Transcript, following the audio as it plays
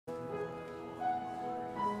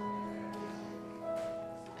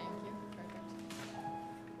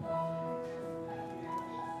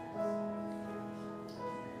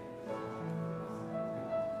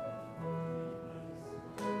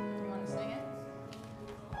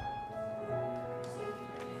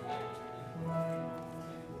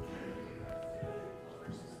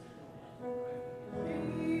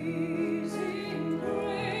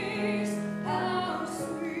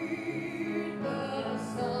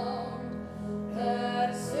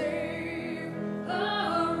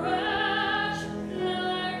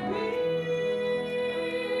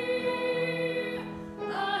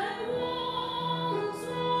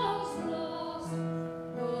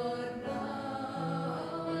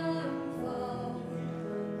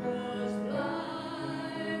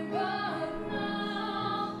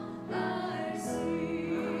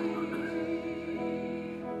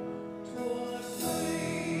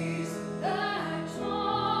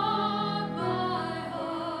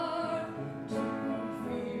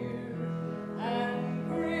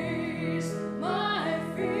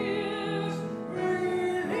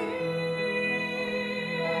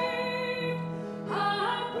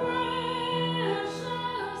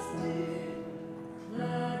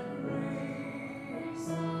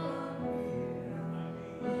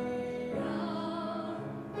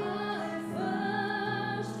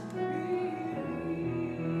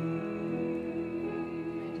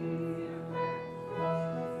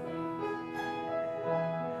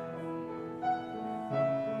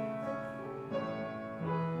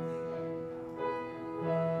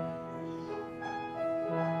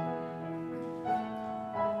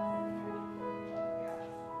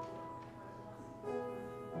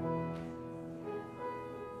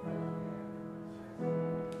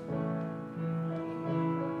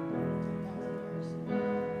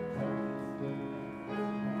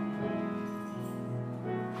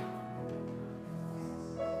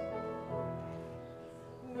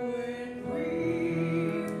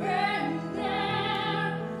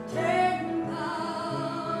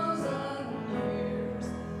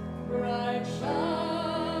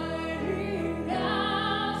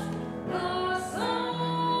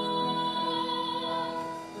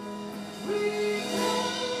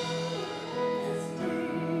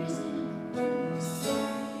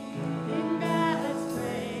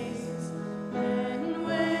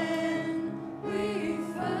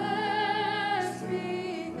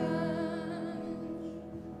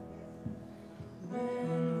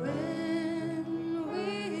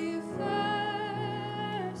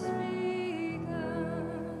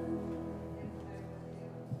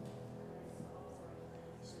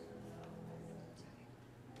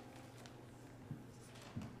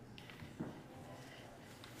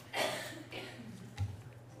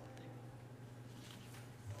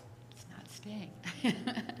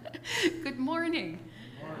Good morning.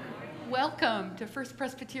 Welcome to First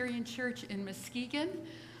Presbyterian Church in Muskegon.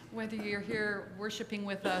 Whether you're here worshiping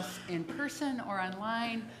with us in person or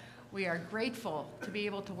online, we are grateful to be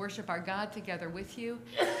able to worship our God together with you.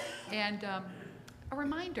 And a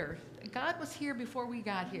reminder, God was here before we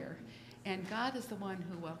got here, and God is the one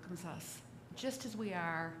who welcomes us just as we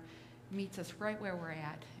are, meets us right where we're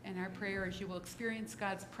at. And our prayer is you will experience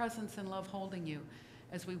God's presence and love holding you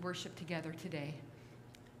as we worship together today.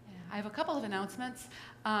 I have a couple of announcements.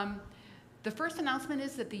 The first announcement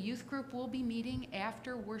is that the youth group will be meeting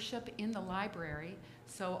after worship in the library.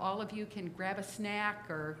 So all of you can grab a snack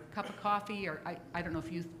or a cup of coffee, or I don't know if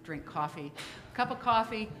you drink coffee, a cup of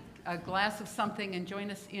coffee, a glass of something, and join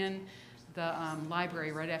us in the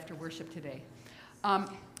library right after worship today.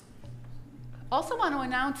 Also want to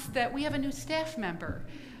announce that we have a new staff member.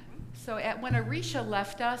 So when Arisha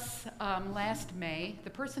left us last May, the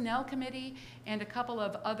Personnel Committee and a couple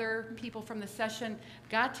of other people from the session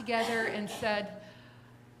got together and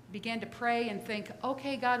began to pray and think,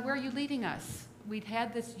 okay, God, where are you leading us? We'd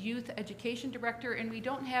had this youth education director, and we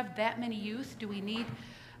don't have that many youth. Do we need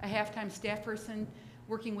a half-time staff person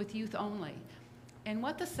working with youth only? And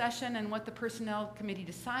what the session and what the Personnel Committee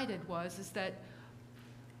decided is that,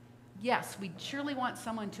 yes, we surely want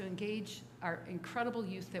someone to engage our incredible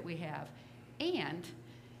youth that we have. And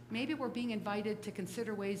maybe we're being invited to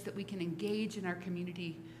consider ways that we can engage in our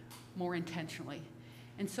community more intentionally.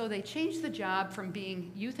 And so they changed the job from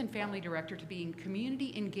being youth and family director to being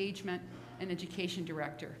community engagement and education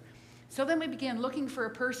director. So then we began looking for a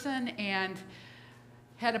person and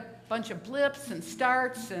had a bunch of blips and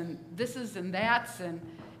starts and thises and that's and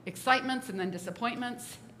excitements and then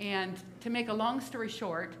disappointments. And to make a long story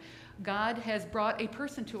short, God has brought a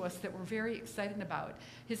person to us that we're very excited about.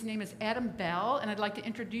 His name is Adam Bell, and I'd like to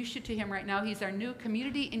introduce you to him right now. He's our new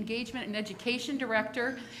Community Engagement and Education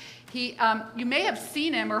Director. You may have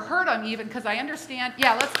seen him or heard him even, because I understand.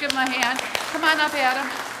 Yeah, let's give him a hand. Come on up, Adam.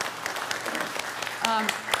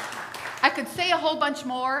 I could say a whole bunch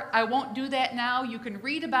more. I won't do that now. You can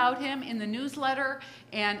read about him in the newsletter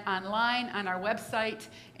and online on our website,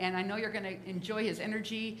 and I know you're going to enjoy his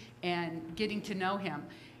energy and getting to know him.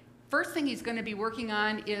 First thing he's going to be working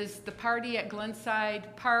on is the party at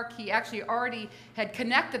Glenside Park. He actually already had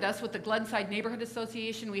connected us with the Glenside Neighborhood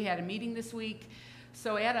Association. We had a meeting this week.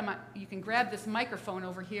 So Adam, you can grab this microphone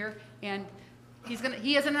over here, and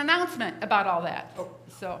he has an announcement about all that. Oh.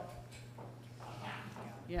 So,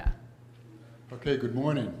 yeah. Okay, good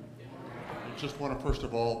morning. I just want to first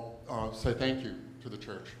of all say thank you to the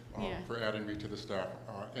church for adding me to the staff.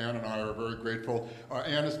 Ann and I are very grateful.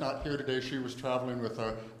 Ann is not here today. She was traveling with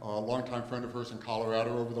a longtime friend of hers in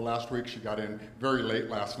Colorado over the last week. She got in very late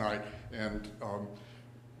last night and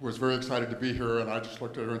was very excited to be here, and I just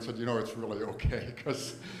looked at her and said, you know, it's really okay,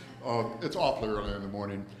 because it's awfully early in the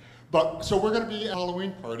morning. But so we're going to be at a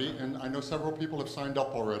Halloween party, and I know several people have signed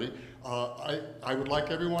up already. I would like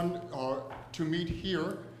everyone to meet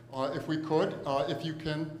here, if we could, if you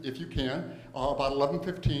can, about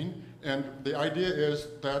 11:15. And the idea is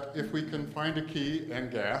that if we can find a key and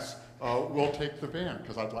gas, we'll take the van,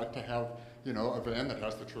 because I'd like to have, you know, a van that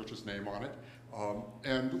has the church's name on it.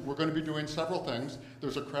 And we're going to be doing several things.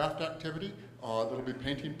 There's a craft activity that'll be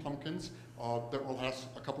painting pumpkins that we'll ask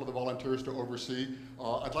a couple of the volunteers to oversee.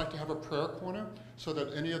 I'd like to have a prayer corner so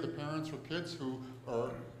that any of the parents with kids who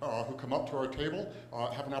come up to our table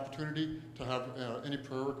have an opportunity to have any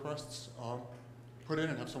prayer requests put in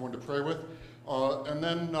and have someone to pray with. And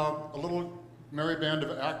then a little merry band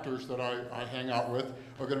of actors that I hang out with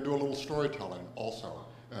are going to do a little storytelling also.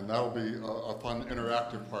 And that'll be a fun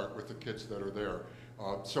interactive part with the kids that are there.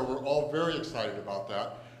 So we're all very excited about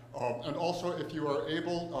that. And also, if you are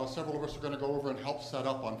able, several of us are going to go over and help set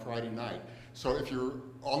up on Friday night. So if you're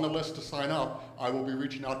on the list to sign up, I will be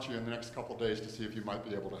reaching out to you in the next couple of days to see if you might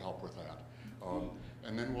be able to help with that.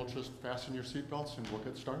 And then we'll just fasten your seatbelts and we'll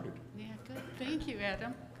get started. Yeah, good. Thank you,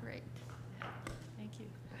 Adam. Great. Thank you.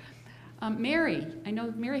 Mary, I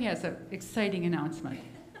know Mary has an exciting announcement.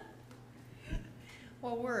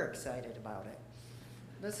 Well, we're excited about it.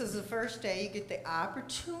 This is the first day you get the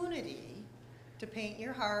opportunity to paint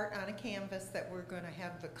your heart on a canvas that we're going to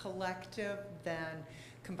have the collective then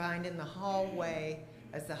combined in the hallway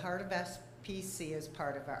as the heart of FPC as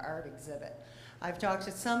part of our art exhibit. I've talked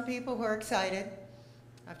to some people who are excited.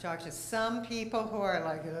 I've talked to some people who are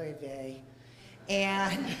like, oy vey.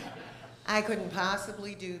 And I couldn't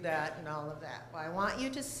possibly do that and all of that. Well, I want you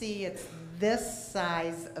to see it's this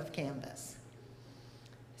size of canvas.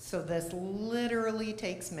 So this literally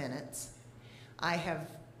takes minutes. I have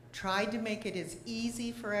tried to make it as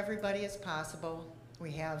easy for everybody as possible.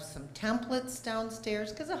 We have some templates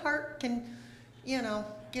downstairs, because a heart can, you know,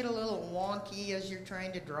 get a little wonky as you're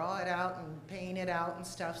trying to draw it out and paint it out and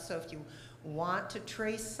stuff. So if you want to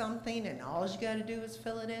trace something and all you got to do is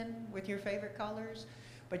fill it in with your favorite colors,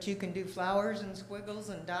 but you can do flowers and squiggles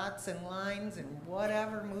and dots and lines and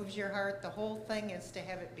whatever moves your heart. The whole thing is to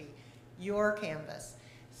have it be your canvas,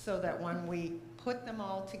 so that when we put them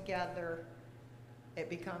all together, it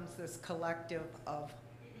becomes this collective of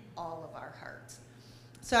all of our hearts.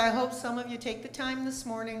 So I hope some of you take the time this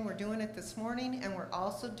morning. We're doing it this morning, and we're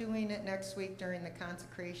also doing it next week during the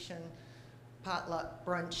consecration potluck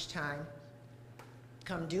brunch time.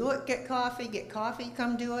 Come do it, get coffee,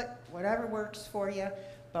 come do it, whatever works for you.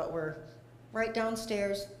 But we're right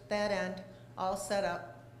downstairs, that end, all set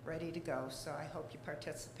up, ready to go. So I hope you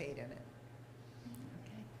participate in it.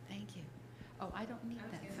 Okay, thank you. Oh, I don't need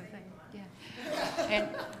that. So yeah. And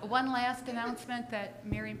one last announcement that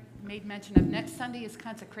Mary made mention of. Next Sunday is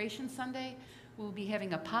Consecration Sunday. We'll be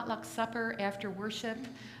having a potluck supper after worship,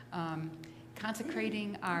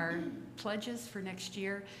 consecrating our pledges for next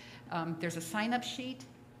year. There's a sign-up sheet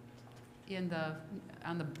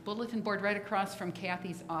on the bulletin board right across from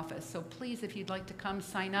Kathy's office. So please, if you'd like to come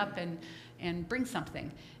sign up and bring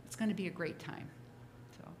something, it's going to be a great time.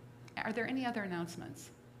 So, are there any other announcements?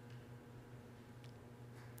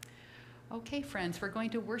 Okay, friends, we're going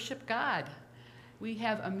to worship God. We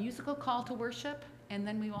have a musical call to worship, and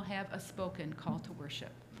then we will have a spoken call to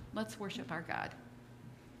worship. Let's worship our God.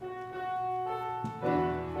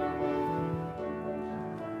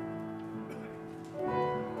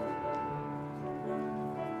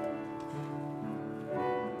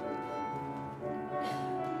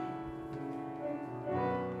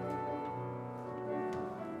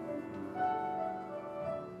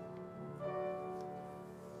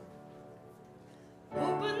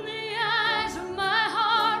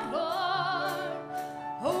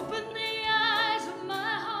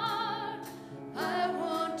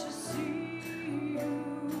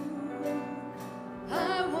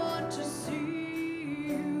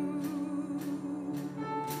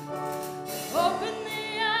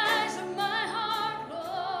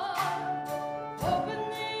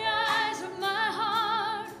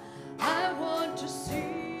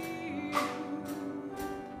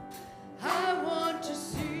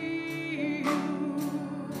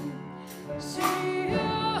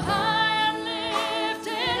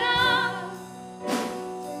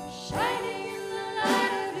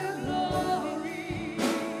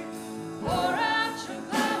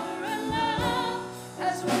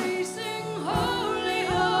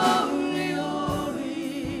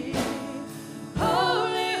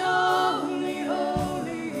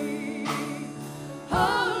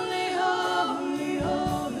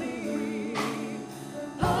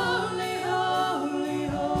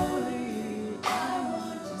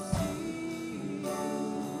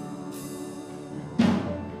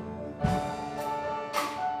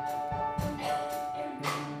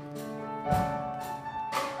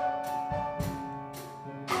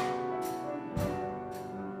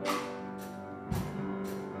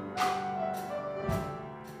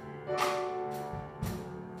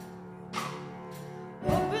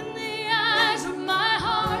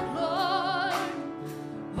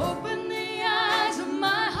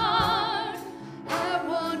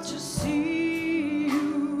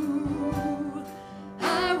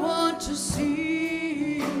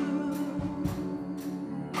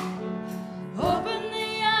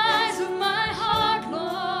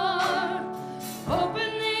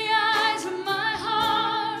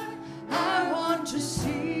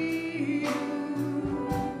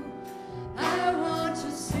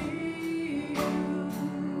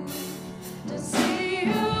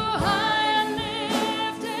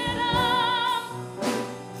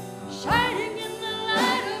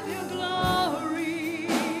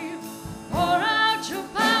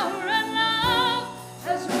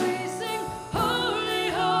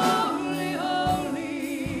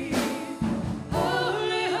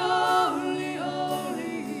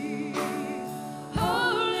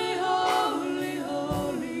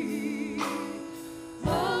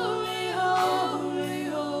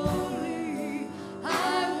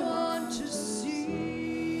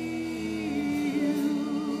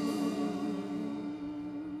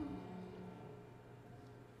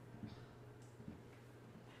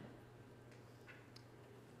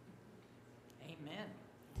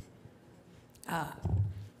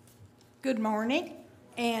 Good morning,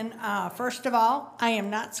 and first of all, I am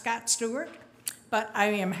not Scott Stewart, but I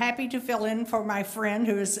am happy to fill in for my friend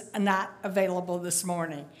who is not available this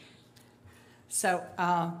morning. So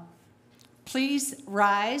please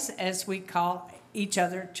rise as we call each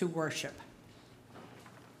other to worship.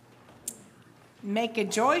 Make a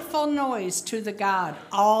joyful noise to the God,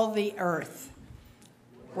 all the earth.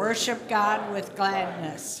 Worship God with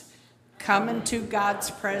gladness. Come into God's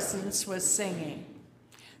presence with singing.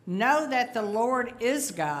 Know that the Lord is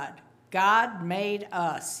God. God made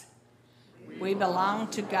us. We belong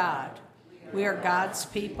to God. We are God's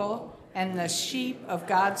people and the sheep of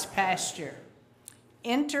God's pasture.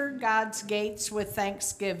 Enter God's gates with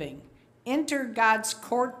thanksgiving. Enter God's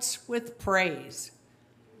courts with praise.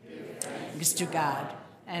 Thanks to God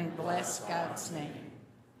and bless God's name.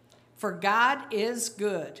 For God is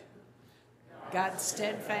good. God's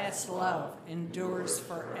steadfast love endures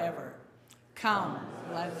forever. Come,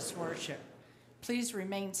 let us worship. Please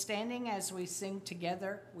remain standing as we sing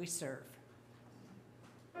Together We Serve.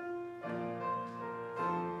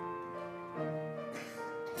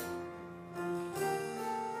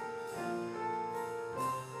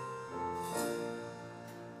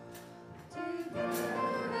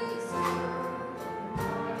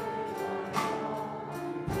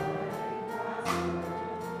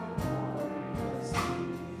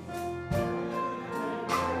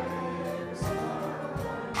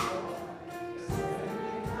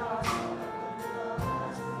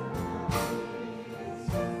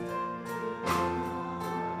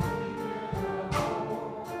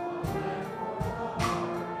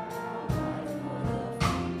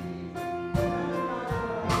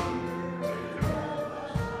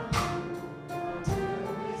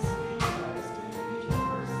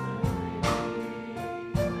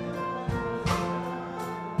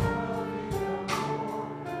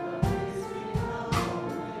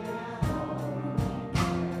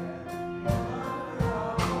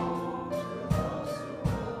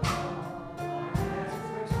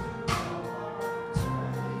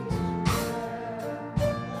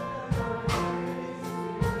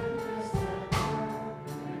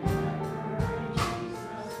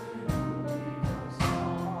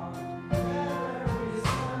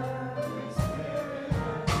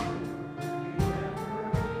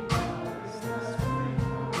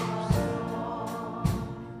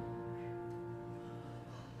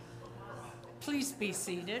 Please be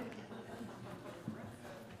seated.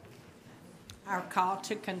 Our call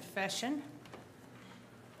to confession.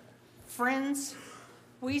 Friends,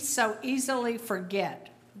 we so easily forget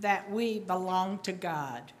that we belong to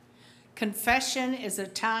God. Confession is a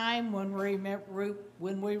time when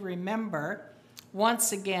we remember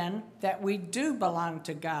once again that we do belong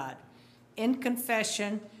to God. In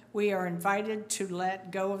confession, we are invited to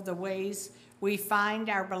let go of the ways we find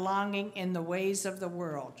our belonging in the ways of the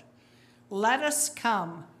world. Let us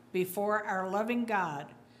come before our loving God,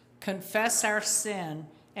 confess our sin,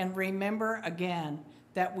 and remember again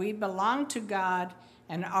that we belong to God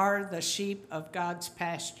and are the sheep of God's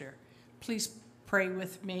pasture. Please pray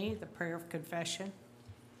with me the prayer of confession.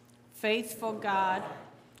 Faithful God,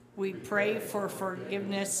 we pray for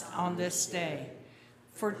forgiveness on this day.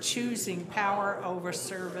 For choosing power over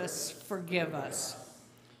service, forgive us.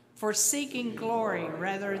 For seeking glory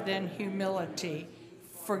rather than humility,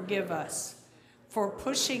 forgive us. For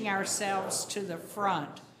pushing ourselves to the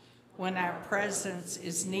front when our presence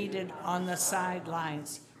is needed on the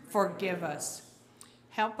sidelines, forgive us.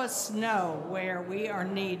 Help us know where we are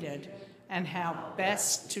needed and how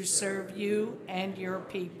best to serve you and your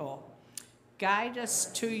people. Guide us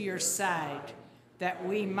to your side, that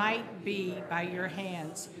we might be by your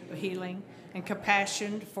hands of healing and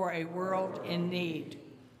compassion for a world in need.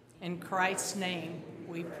 In Christ's name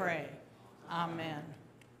we pray. Amen.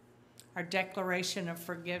 Our declaration of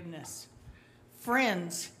forgiveness.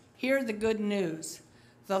 Friends, hear the good news.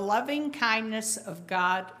 The loving kindness of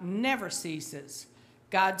God never ceases.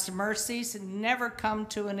 God's mercies never come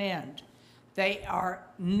to an end. They are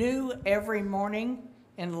new every morning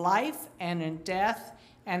in life and in death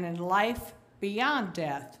and in life beyond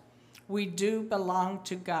death. We do belong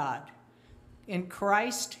to God. In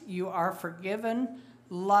Christ, you are forgiven,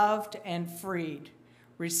 loved, and freed.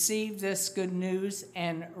 Receive this good news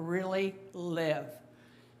and really live.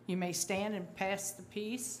 You may stand and pass the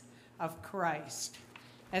peace of Christ.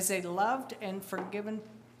 As a loved and forgiven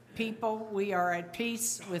people, we are at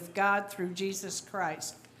peace with God through Jesus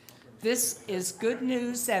Christ. This is good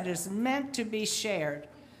news that is meant to be shared.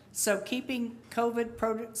 So keeping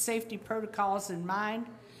COVID safety protocols in mind,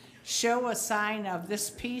 show a sign of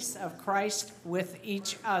this peace of Christ with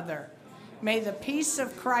each other. May the peace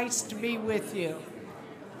of Christ be with you.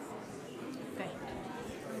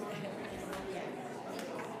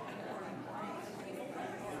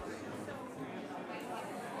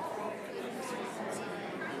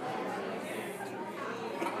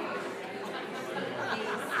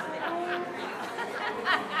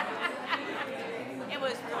 It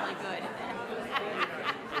was really good.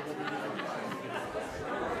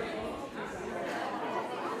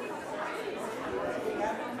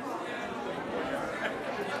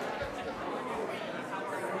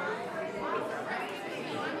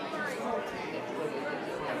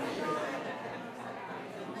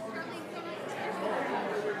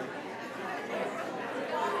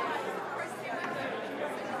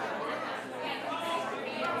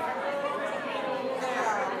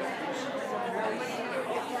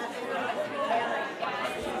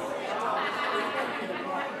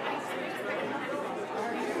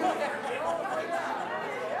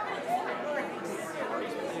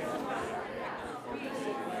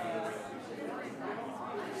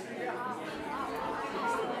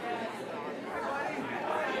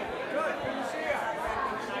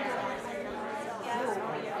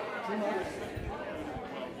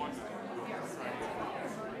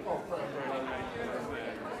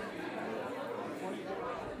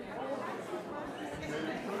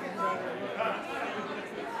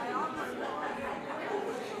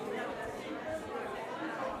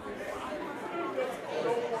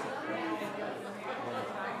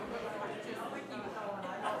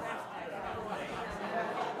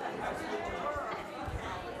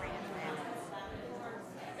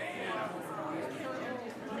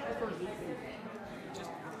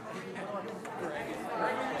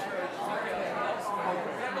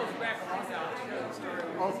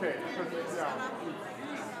 Okay. Yeah.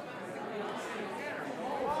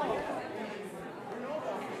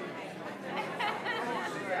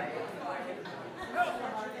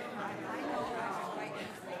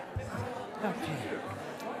 Okay.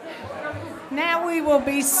 Now we will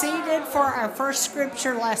be seated for our first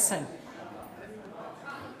scripture lesson.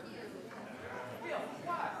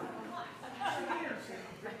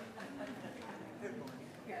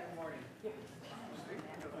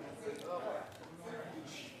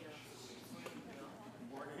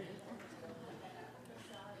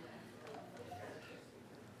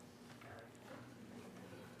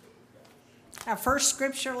 Our first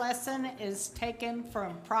scripture lesson is taken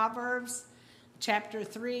from Proverbs chapter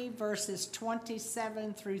 3, verses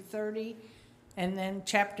 27 through 30, and then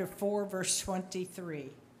chapter 4, verse 23.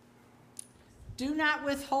 Do not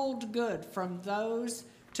withhold good from those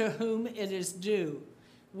to whom it is due,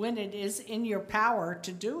 when it is in your power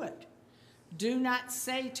to do it. Do not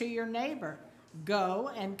say to your neighbor, go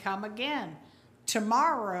and come again.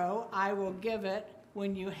 Tomorrow I will give it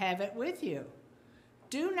when you have it with you.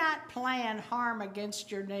 Do not plan harm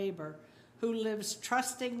against your neighbor who lives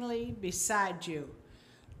trustingly beside you.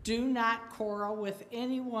 Do not quarrel with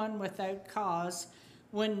anyone without cause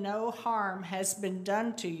when no harm has been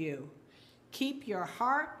done to you. Keep your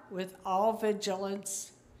heart with all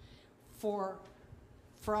vigilance, for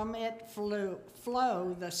from it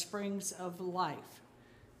flow the springs of life.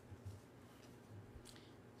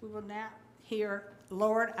 We will now hear,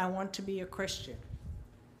 Lord, I want to be a Christian.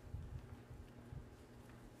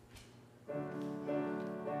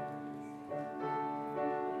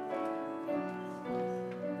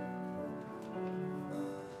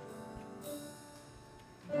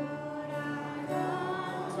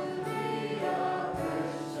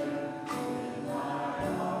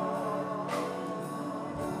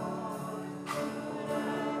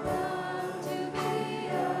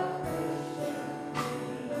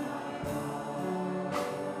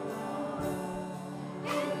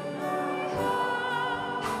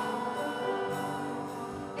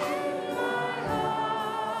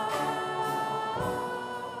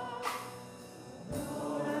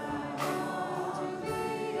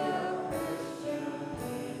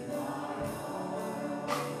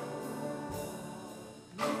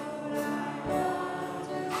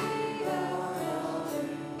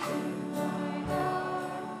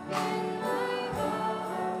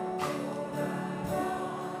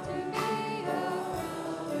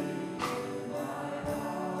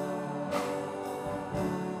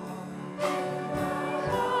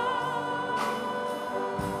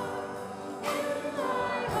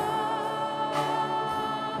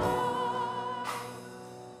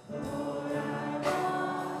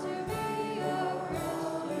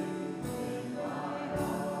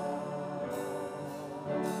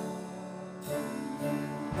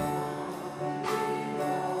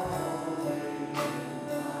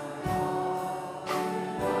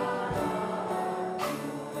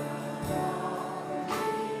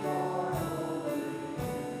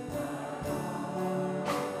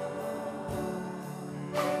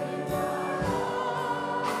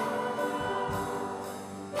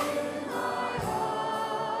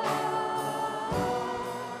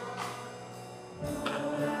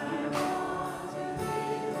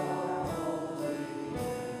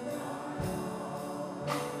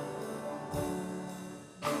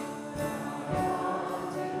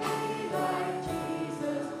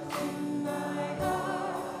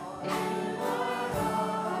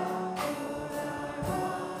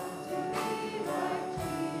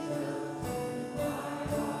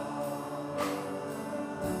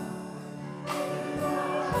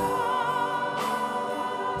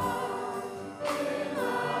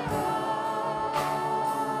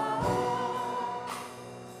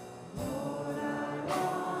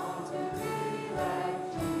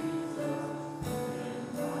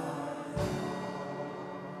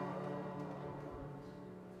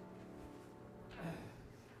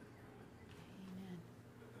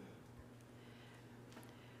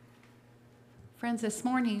 Friends, this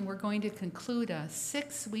morning we're going to conclude a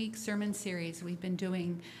 6-week sermon series we've been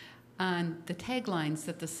doing on the taglines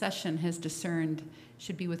that the session has discerned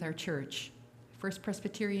should be with our church. First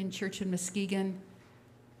Presbyterian Church in Muskegon,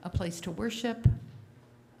 a place to worship,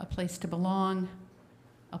 a place to belong,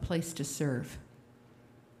 a place to serve.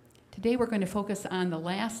 Today we're going to focus on the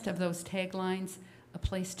last of those taglines, a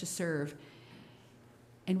place to serve.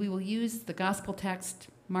 And we will use the gospel text,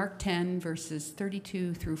 Mark 10, verses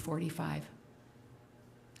 32 through 45.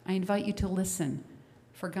 I invite you to listen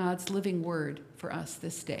for God's living word for us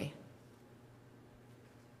this day.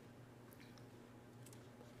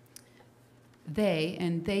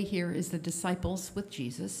 and they here is the disciples with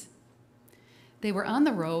Jesus, they were on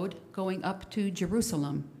the road going up to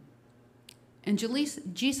Jerusalem, and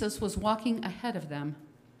Jesus was walking ahead of them.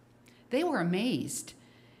 They were amazed,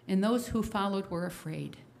 and those who followed were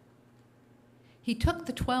afraid. He took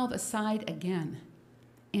the 12 aside again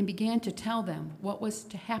and began to tell them what was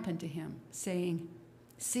to happen to him, saying,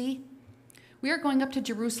 "See, we are going up to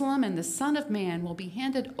Jerusalem, and the Son of Man will be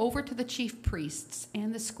handed over to the chief priests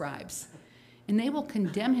and the scribes, and they will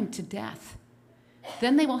condemn him to death.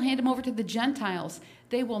 Then they will hand him over to the Gentiles.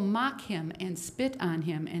 They will mock him and spit on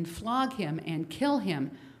him and flog him and kill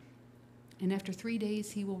him. And after 3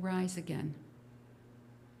 days he will rise again."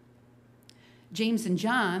 James and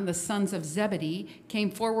John, the sons of Zebedee, came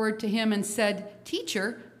forward to him and said,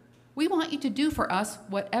 "Teacher, we want you to do for us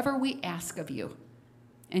whatever we ask of you."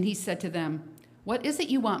 And he said to them, "What is it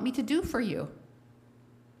you want me to do for you?"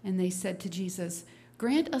 And they said to Jesus,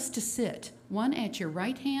 "Grant us to sit, one at your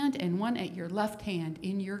right hand and one at your left hand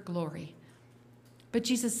in your glory." But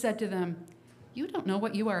Jesus said to them, "You don't know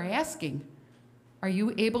what you are asking. Are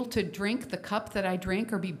you able to drink the cup that I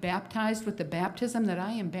drink or be baptized with the baptism that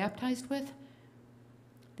I am baptized with?"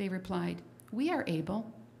 They replied, "We are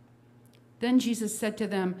able." Then Jesus said to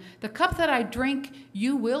them, "The cup that I drink,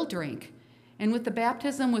 you will drink, and with the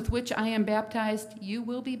baptism with which I am baptized, you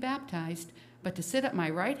will be baptized. But to sit at my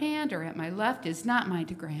right hand or at my left is not mine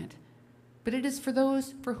to grant, but it is for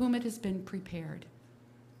those for whom it has been prepared."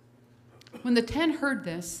 When the 10 heard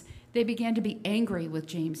this, they began to be angry with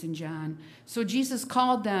James and John. So Jesus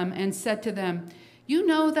called them and said to them, "You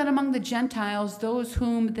know that among the Gentiles, those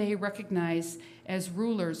whom they recognize as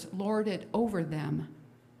rulers lord it over them,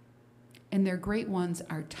 and their great ones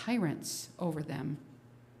are tyrants over them.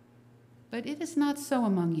 But it is not so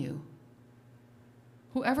among you.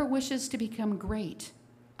 Whoever wishes to become great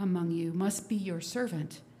among you must be your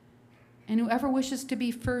servant, and whoever wishes to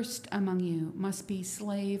be first among you must be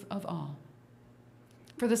slave of all.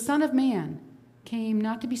 For the Son of Man came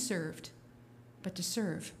not to be served, but to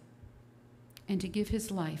serve, and to give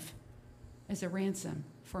his life as a ransom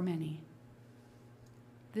for many."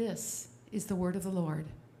 This is the word of the Lord.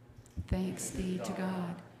 Thanks be to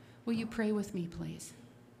God. Will you pray with me, please?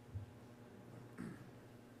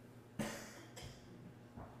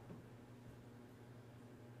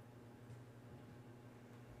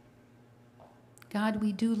 God,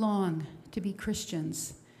 we do long to be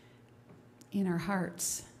Christians in our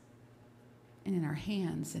hearts and in our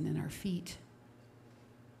hands and in our feet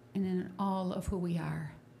and in all of who we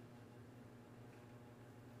are.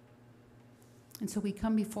 And so we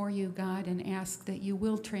come before you, God, and ask that you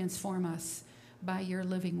will transform us by your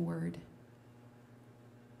living word.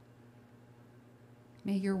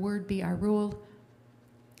 May your word be our rule.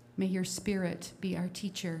 May your spirit be our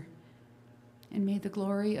teacher. And may the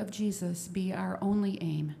glory of Jesus be our only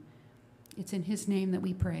aim. It's in his name that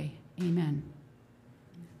we pray. Amen.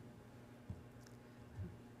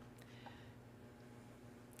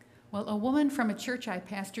 Well, a woman from a church I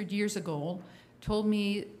pastored years ago told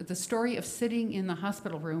me the story of sitting in the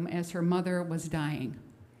hospital room as her mother was dying.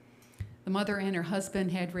 The mother and her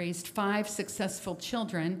husband had raised 5 successful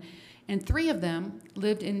children, and 3 of them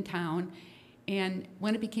lived in town. And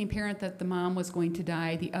when it became apparent that the mom was going to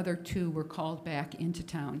die, the other 2 were called back into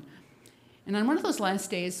town. And on one of those last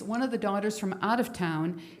days, one of the daughters from out of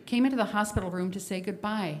town came into the hospital room to say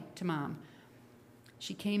goodbye to Mom.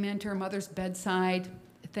 She came into her mother's bedside,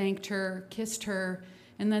 thanked her, kissed her,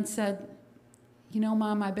 and then said, "You know,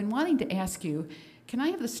 Mom, I've been wanting to ask you, can I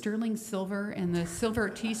have the sterling silver and the silver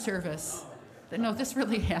tea service?" No, this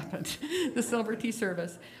really happened, the silver tea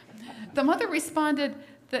service. The mother responded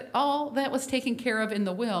that all that was taken care of in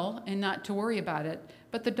the will and not to worry about it,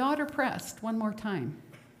 but the daughter pressed one more time.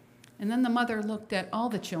 And then the mother looked at all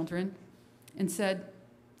the children and said,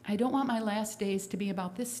 "I don't want my last days to be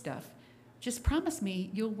about this stuff. Just promise me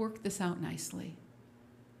you'll work this out nicely."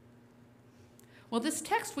 Well, this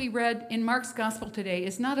text we read in Mark's gospel today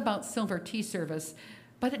is not about silver tea service,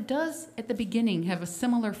 but it does at the beginning have a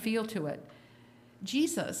similar feel to it.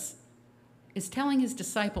 Jesus is telling his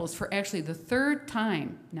disciples for actually the 3rd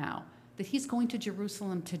time now that he's going to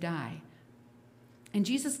Jerusalem to die. And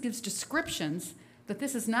Jesus gives descriptions that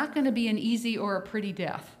this is not going to be an easy or a pretty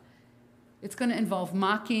death. It's going to involve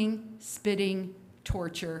mocking, spitting,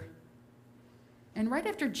 torture. And right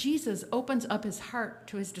after Jesus opens up his heart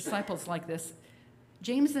to his disciples like this,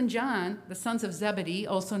 James and John, the sons of Zebedee,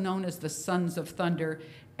 also known as the sons of thunder,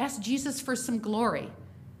 ask Jesus for some glory.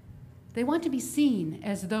 They want to be seen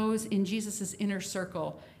as those in Jesus' inner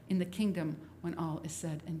circle in the kingdom when all is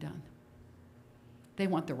said and done. They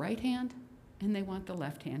want the right hand and they want the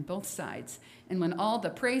left hand, both sides. And when all the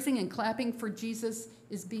praising and clapping for Jesus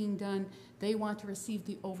is being done, they want to receive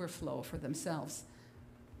the overflow for themselves.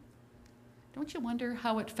 Don't you wonder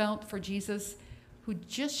how it felt for Jesus, who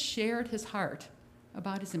just shared his heart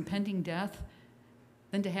about his impending death,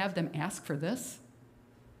 than to have them ask for this?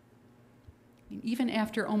 Even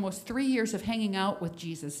after almost 3 years of hanging out with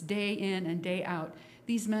Jesus, day in and day out,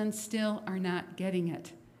 these men still are not getting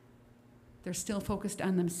it. They're still focused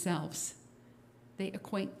on themselves. They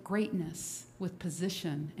equate greatness with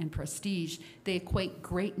position and prestige. They equate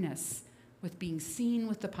greatness with being seen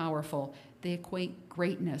with the powerful. They equate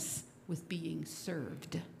greatness with being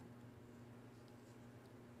served.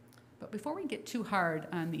 But before we get too hard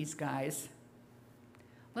on these guys,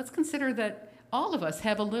 let's consider that all of us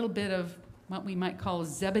have a little bit of what we might call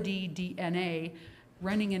Zebedee DNA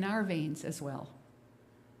running in our veins as well.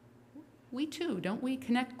 We too, don't we,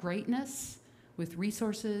 connect greatness with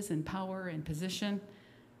resources and power and position?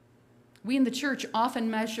 We in the church often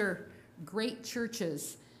measure great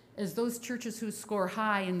churches as those churches who score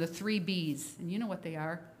high in the 3 B's. And you know what they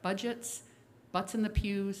are: budgets, butts in the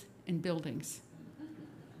pews, and buildings.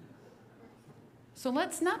 So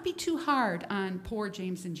let's not be too hard on poor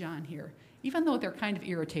James and John here, even though they're kind of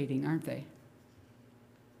irritating, aren't they?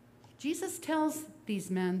 Jesus tells these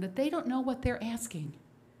men that they don't know what they're asking.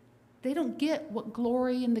 They don't get what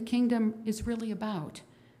glory in the kingdom is really about.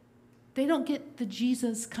 They don't get the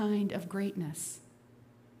Jesus kind of greatness.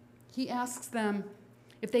 He asks them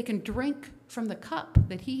if they can drink from the cup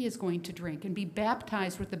that he is going to drink and be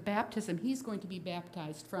baptized with the baptism he's going to be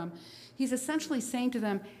baptized from. He's essentially saying to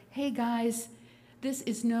them, hey guys, this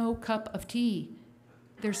is no cup of tea.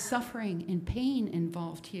 There's suffering and pain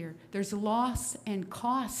involved here. There's loss and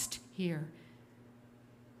cost here.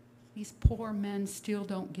 These poor men still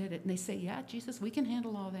don't get it. And they say, yeah, Jesus, we can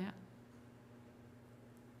handle all that.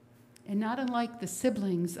 And not unlike the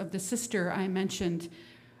siblings of the sister I mentioned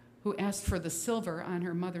who asked for the silver on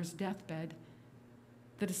her mother's deathbed,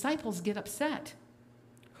 the disciples get upset.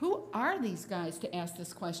 Who are these guys to ask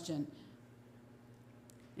this question?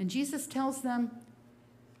 And Jesus tells them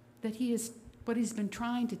that he is what he's been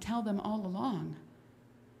trying to tell them all along.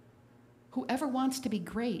 Whoever wants to be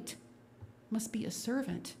great must be a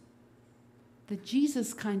servant. The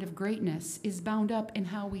Jesus kind of greatness is bound up in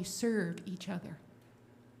how we serve each other.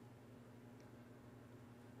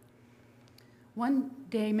 One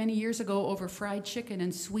day, many years ago, over fried chicken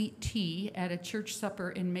and sweet tea at a church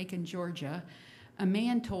supper in Macon, Georgia, a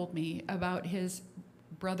man told me about his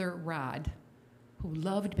brother Rod, who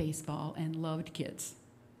loved baseball and loved kids.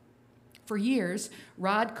 For years,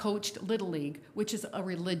 Rod coached Little League, which is a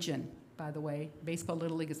religion, by the way. Baseball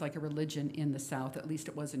Little League is like a religion in the South, at least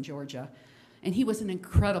it was in Georgia. And he was an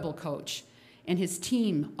incredible coach. And his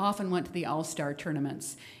team often went to the all-star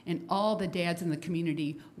tournaments. And all the dads in the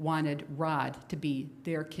community wanted Rod to be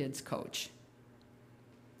their kid's coach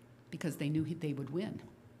because they knew they would win.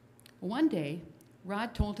 One day,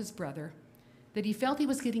 Rod told his brother that he felt he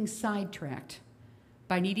was getting sidetracked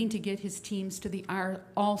by needing to get his teams to the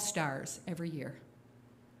all-stars every year.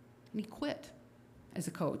 And he quit as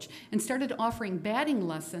a coach and started offering batting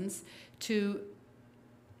lessons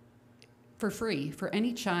for free for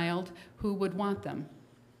any child who would want them.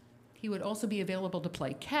 He would also be available to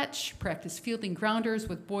play catch, practice fielding grounders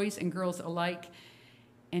with boys and girls alike,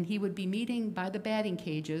 and he would be meeting by the batting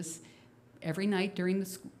cages every night during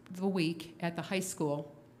the week at the high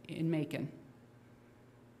school in Macon.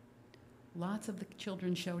 Lots of the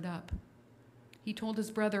children showed up. He told his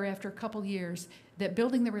brother after a couple years that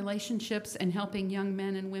building the relationships and helping young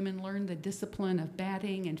men and women learn the discipline of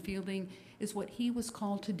batting and fielding is what he was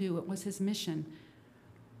called to do. It was his mission.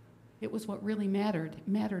 It was what really mattered. It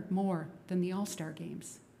mattered more than the all-star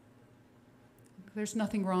games. There's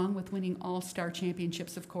nothing wrong with winning all-star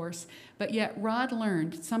championships, of course, but yet Rod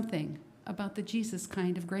learned something about the Jesus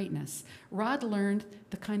kind of greatness. Rod learned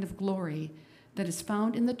the kind of glory that is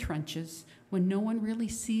found in the trenches when no one really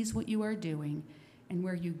sees what you are doing and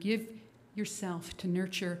where you give yourself to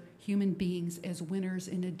nurture human beings as winners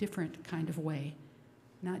in a different kind of way,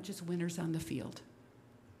 not just winners on the field.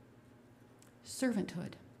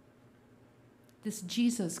 Servanthood. This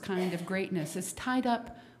Jesus kind of greatness is tied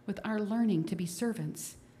up with our learning to be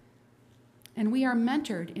servants. And we are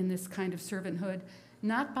mentored in this kind of servanthood,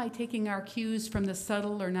 not by taking our cues from the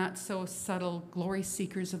subtle or not so subtle glory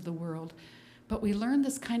seekers of the world, but we learn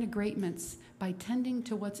this kind of greatness by tending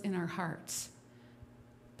to what's in our hearts,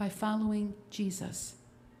 by following Jesus,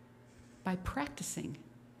 by practicing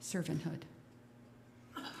servanthood.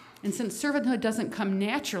 And since servanthood doesn't come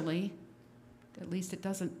naturally, At least it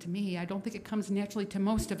doesn't to me. I don't think it comes naturally to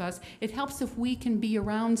most of us. It helps if we can be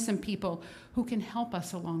around some people who can help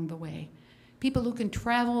us along the way. People who can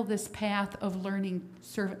travel this path of learning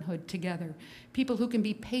servanthood together. People who can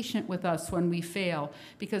be patient with us when we fail,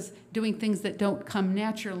 because doing things that don't come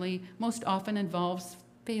naturally most often involves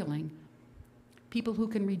failing. People who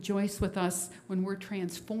can rejoice with us when we're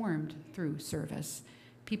transformed through service.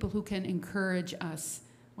 People who can encourage us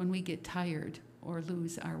when we get tired or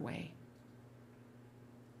lose our way.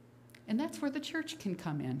 And that's where the church can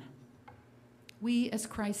come in. We, as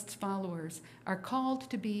Christ's followers, are called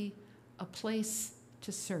to be a place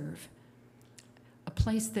to serve, a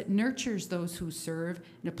place that nurtures those who serve,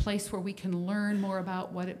 and a place where we can learn more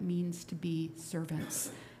about what it means to be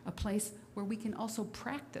servants, a place where we can also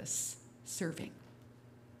practice serving.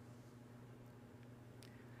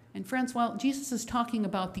 And friends, while Jesus is talking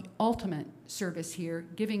about the ultimate service here,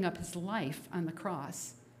 giving up his life on the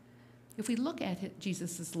cross, if we look at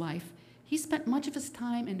Jesus' life, he spent much of his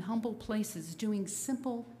time in humble places doing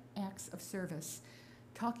simple acts of service,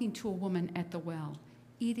 talking to a woman at the well,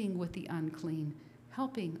 eating with the unclean,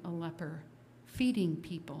 helping a leper, feeding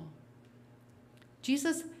people.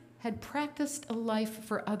 Jesus had practiced a life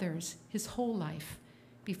for others his whole life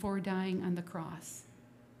before dying on the cross.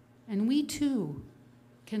 And we too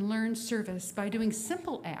can learn service by doing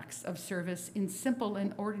simple acts of service in simple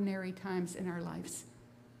and ordinary times in our lives.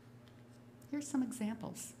 Here's some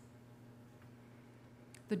examples.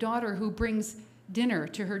 The daughter who brings dinner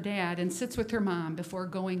to her dad and sits with her mom before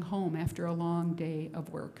going home after a long day of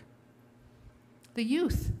work. The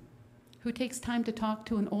youth who takes time to talk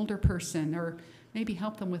to an older person or maybe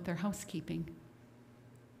help them with their housekeeping.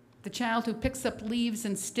 The child who picks up leaves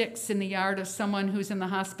and sticks in the yard of someone who's in the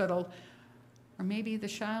hospital, or maybe the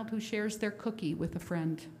child who shares their cookie with a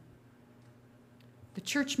friend. The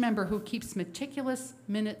church member who keeps meticulous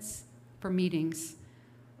minutes for meetings,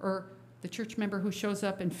 or the church member who shows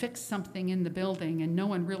up and fixes something in the building and no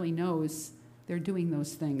one really knows they're doing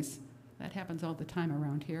those things. That happens all the time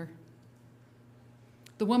around here.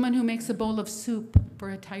 The woman who makes a bowl of soup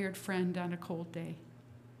for a tired friend on a cold day.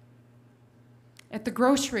 At the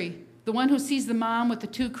grocery, the one who sees the mom with the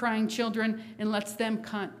 2 crying children and lets them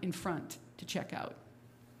cut in front to check out.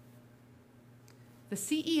 The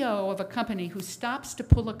CEO of a company who stops to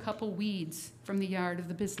pull a couple weeds from the yard of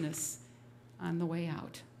the business on the way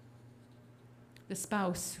out. The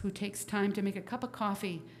spouse who takes time to make a cup of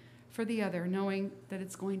coffee for the other, knowing that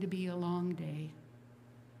it's going to be a long day.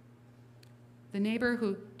 The neighbor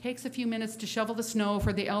who takes a few minutes to shovel the snow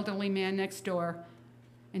for the elderly man next door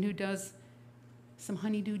and who does some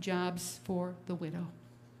honeydew jobs for the widow.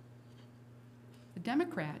 The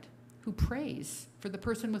Democrat who prays for the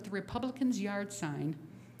person with the Republican's yard sign,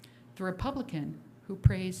 the Republican who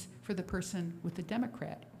prays for the person with the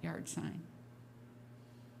Democrat yard sign.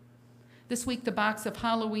 This week, the box of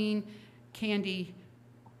Halloween candy,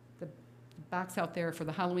 the box out there for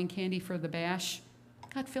the Halloween candy for the bash,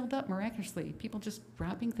 got filled up miraculously. People just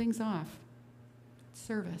dropping things off.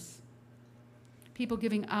 Service. People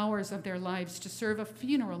giving hours of their lives to serve a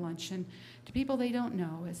funeral luncheon to people they don't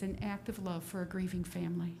know as an act of love for a grieving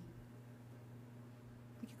family.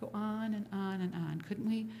 We could go on and on and on, couldn't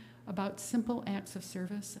we, about simple acts of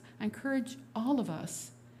service? I encourage all of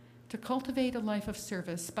us to cultivate a life of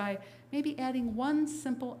service by maybe adding one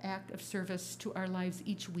simple act of service to our lives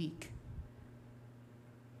each week.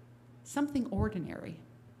 Something ordinary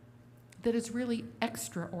that is really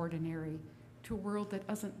extraordinary to a world that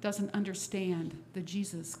doesn't understand the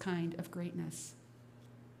Jesus kind of greatness.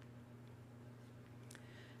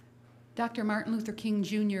 Dr. Martin Luther King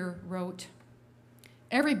Jr. wrote,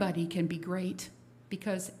 "Everybody can be great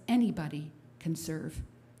because anybody can serve.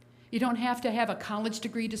 You don't have to have a college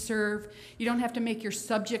degree to serve. You don't have to make your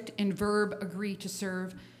subject and verb agree to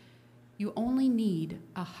serve. You only need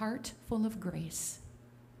a heart full of grace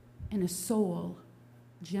and a soul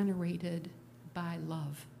generated by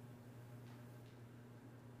love."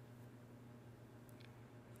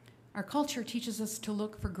 Our culture teaches us to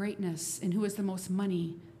look for greatness in who has the most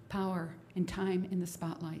money, power, and time in the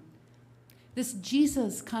spotlight. This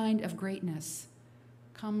Jesus kind of greatness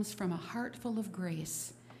comes from a heart full of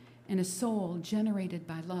grace and a soul generated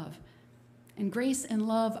by love. And grace and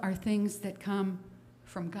love are things that come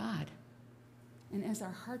from God. And as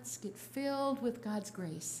our hearts get filled with God's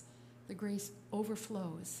grace, the grace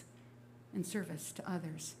overflows in service to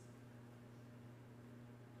others.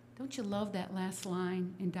 Don't you love that last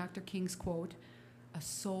line in Dr. King's quote, "A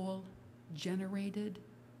soul generated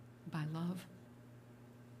by love"?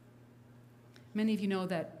 Many of you know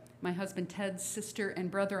that My husband Ted's sister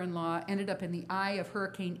and brother-in-law ended up in the eye of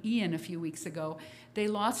Hurricane Ian a few weeks ago. They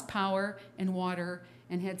lost power and water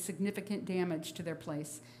and had significant damage to their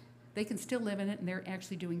place. They can still live in it, and they're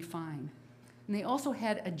actually doing fine. And they also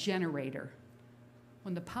had a generator.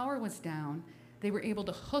 When the power was down, they were able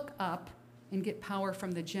to hook up and get power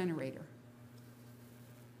from the generator.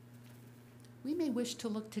 We may wish to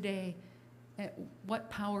look today at what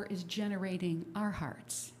power is generating our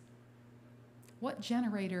hearts. What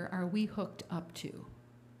generator are we hooked up to?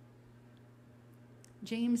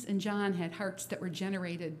 James and John had hearts that were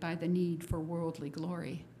generated by the need for worldly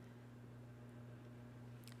glory.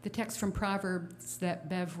 The text from Proverbs that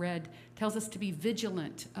Bev read tells us to be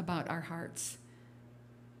vigilant about our hearts.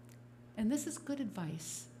 And this is good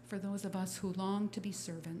advice for those of us who long to be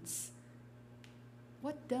servants.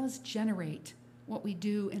 What does generate what we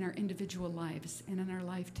do in our individual lives and in our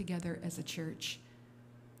life together as a church?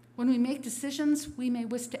 When we make decisions, we may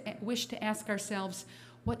wish to ask ourselves,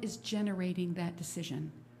 what is generating that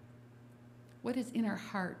decision? What is in our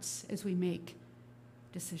hearts as we make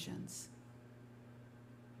decisions?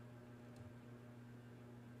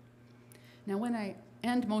 Now, when I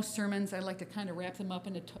end most sermons, I like to kind of wrap them up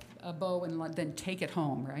in a bow and then take it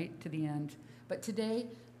home, right, to the end. But today,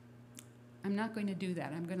 I'm not going to do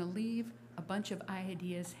that. I'm going to leave a bunch of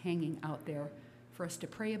ideas hanging out there for us to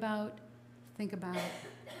pray about, think about.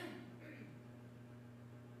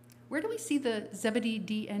 Where do we see the Zebedee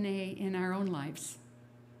DNA in our own lives?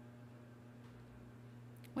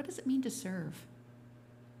 What does it mean to serve?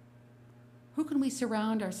 Who can we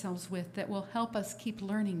surround ourselves with that will help us keep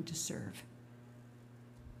learning to serve?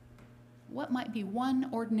 What might be one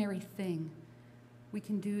ordinary thing we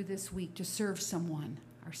can do this week to serve someone,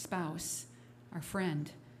 our spouse, our friend,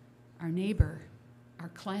 our neighbor, our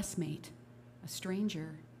classmate, a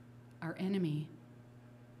stranger, our enemy?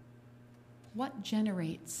 What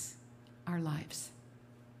generates our lives?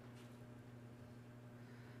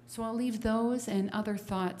 So I'll leave those and other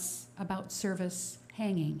thoughts about service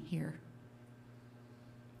hanging here.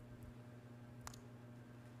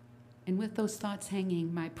 And with those thoughts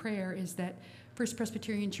hanging, my prayer is that First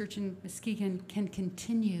Presbyterian Church in Muskegon can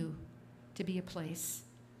continue to be a place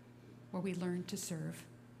where we learn to serve.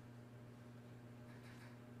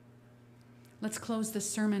 Let's close this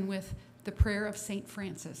sermon with the prayer of St.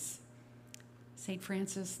 Francis. St.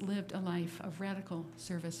 Francis lived a life of radical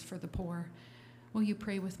service for the poor. Will you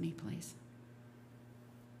pray with me, please?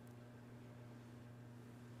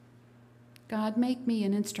 God, make me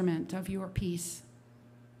an instrument of your peace.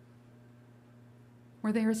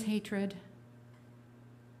 Where there is hatred,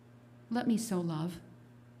 let me sow love.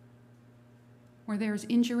 Where there is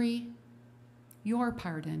injury, your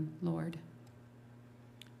pardon, Lord.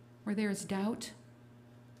 Where there is doubt,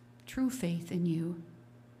 true faith in you.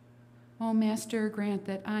 O Master, grant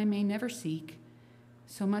that I may never seek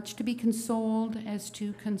so much to be consoled as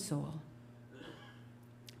to console,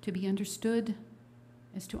 to be understood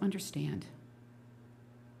as to understand,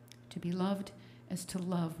 to be loved as to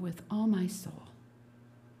love with all my soul.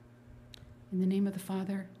 In the name of the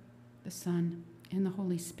Father, the Son, and the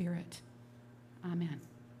Holy Spirit. Amen.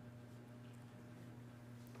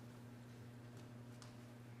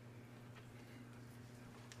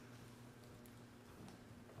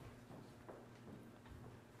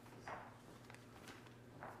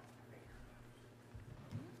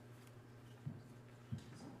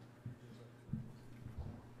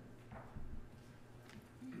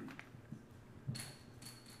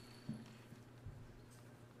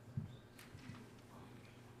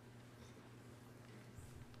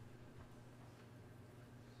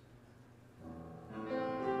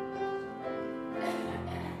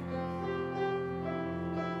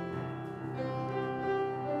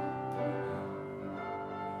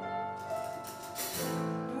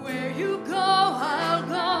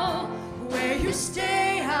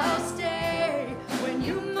 Stay, I'll stay. When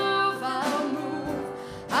you move, I'll move.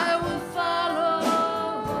 I will follow.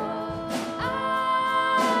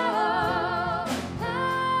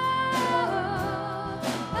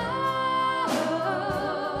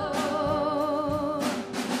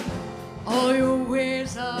 All your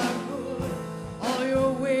ways are good. All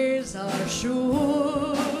your ways are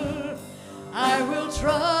sure. I will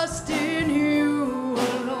trust in you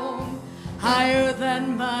alone. Higher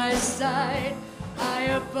than my sight,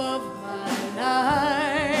 above my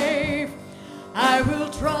life, I will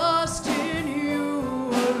trust in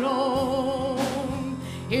you alone,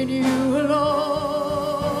 in you alone.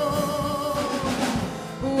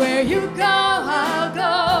 Where you go, I'll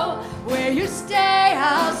go. Where you stay,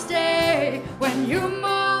 I'll stay. When you move,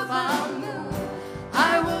 I'll move.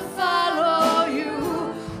 I will follow you.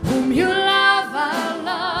 Whom you love, I'll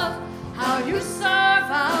love.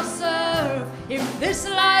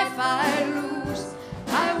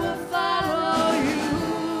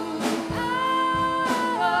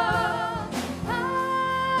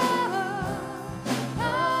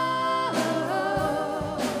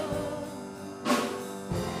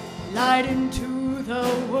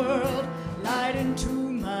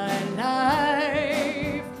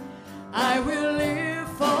 I will live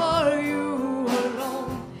for you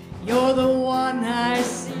alone. You're the one I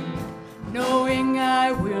seek, knowing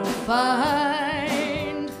I will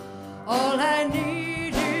find all I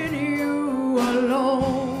need in you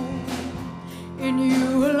alone, in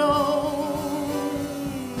you alone.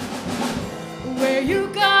 Where you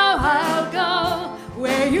go, I'll go.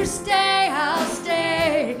 Where you stay, I'll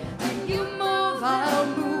stay. Where you move, I'll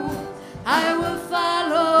move. I will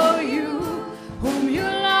follow you. Whom you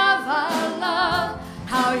love, I'll love.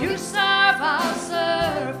 How you serve, I'll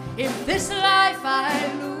serve. If this life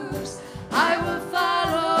I lose, I will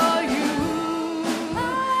follow you.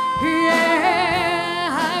 Yeah,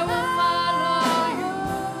 I will follow you.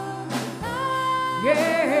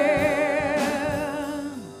 Yeah.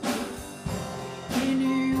 In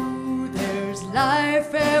you there's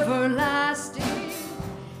life everlasting.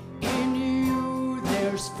 In you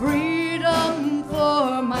there's freedom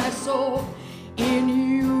for my soul. In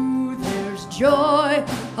you there's joy,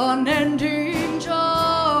 unending joy.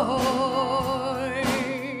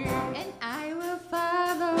 And I will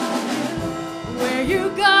follow you. Where you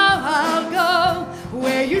go, I'll go.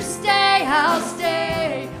 Where you stay, I'll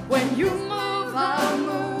stay. When you move, I'll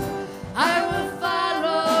move. I will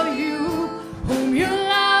follow you. Whom you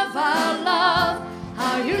love, I'll love.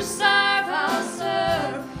 How you serve, I'll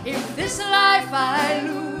serve. If this life I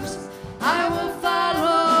lose, I will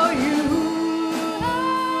follow you.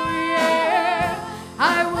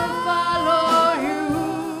 I will follow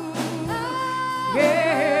you.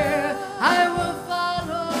 Yeah, I will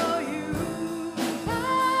follow you.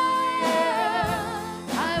 Yeah, I will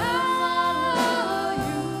follow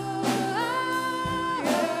you.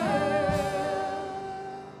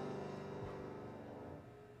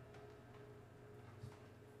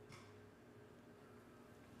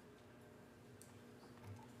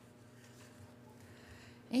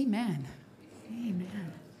 Amen.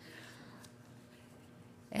 Amen.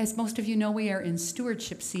 As most of you know, we are in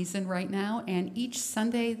stewardship season right now, and each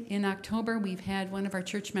Sunday in October, we've had one of our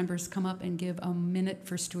church members come up and give a minute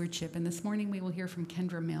for stewardship. And this morning, we will hear from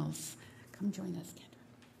Kendra Mills. Come join us, Kendra.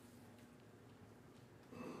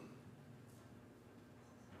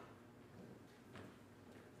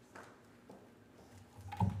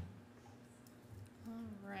 All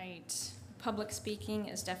right. Public speaking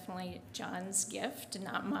is definitely John's gift,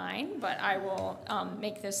 not mine, but I will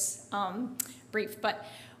make this brief. But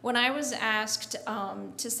when I was asked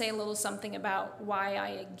to say a little something about why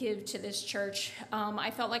I give to this church, I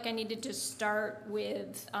felt like I needed to start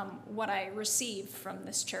with what I received from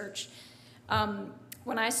this church.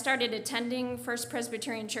 When I started attending First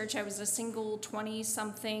Presbyterian Church, I was a single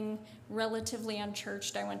 20-something, relatively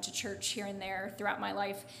unchurched. I went to church here and there throughout my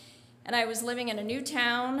life. And I was living in a new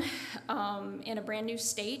town, in a brand new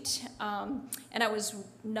state, and I was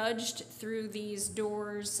nudged through these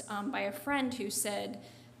doors by a friend who said,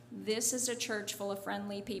 "This is a church full of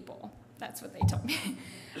friendly people." That's what they told me.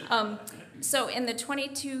 So in the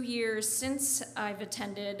 22 years since I've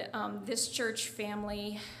attended, this church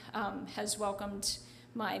family has welcomed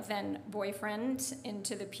my then boyfriend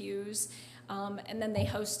into the pews, and then they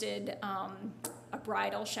hosted a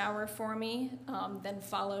bridal shower for me, then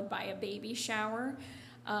followed by a baby shower.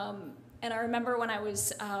 And I remember when I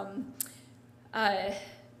was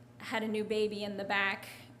had a new baby in the back,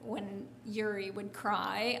 when Yuri would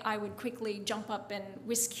cry, I would quickly jump up and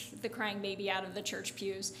whisk the crying baby out of the church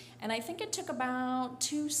pews. And I think it took about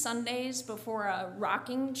 2 Sundays before a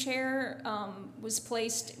rocking chair was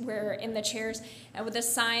placed in the chairs, and with a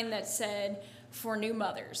sign that said, "For new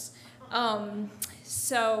mothers."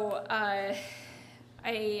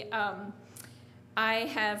 I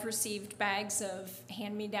have received bags of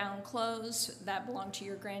hand-me-down clothes that belong to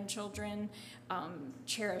your grandchildren,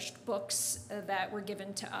 cherished books that were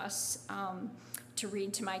given to us to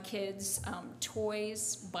read to my kids,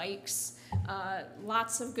 toys, bikes,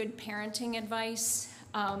 lots of good parenting advice.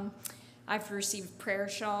 I've received prayer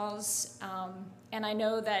shawls, and I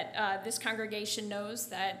know that this congregation knows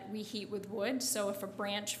that we heat with wood, so if a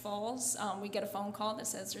branch falls, we get a phone call that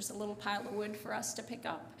says there's a little pile of wood for us to pick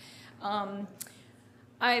up.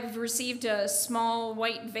 I've received a small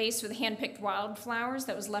white vase with hand-picked wildflowers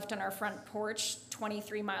that was left on our front porch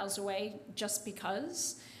 23 miles away just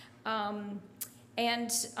because. When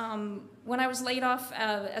I was laid off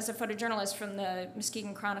as a photojournalist from the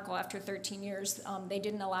Muskegon Chronicle after 13 years, they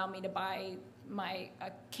didn't allow me to buy my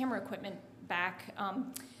camera equipment back.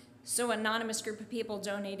 So an anonymous group of people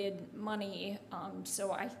donated money,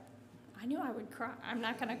 so I knew I would cry. I'm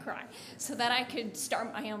not going to cry. So that I could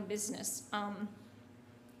start my own business.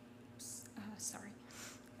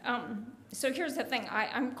 So here's the thing.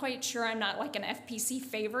 I'm quite sure I'm not like an FPC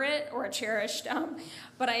favorite or a cherished,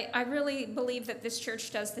 but I really believe that this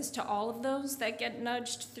church does this to all of those that get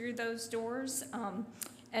nudged through those doors.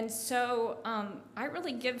 And so I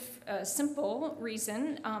really give a simple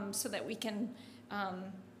reason so that we can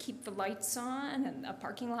keep the lights on and the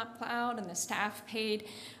parking lot plowed and the staff paid.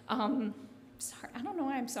 Sorry, I don't know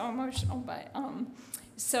why I'm so emotional, but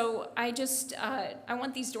so I just, I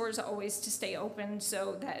want these doors always to stay open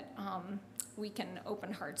so that we can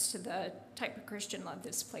open hearts to the type of Christian love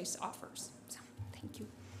this place offers. So, thank you.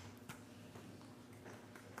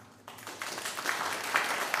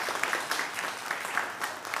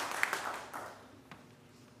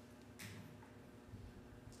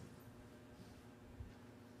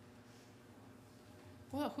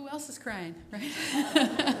 Well, who else is crying, right?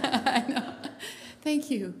 I know.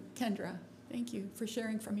 Thank you, Kendra. Thank you for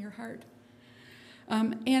sharing from your heart.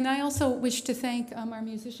 And I also wish to thank our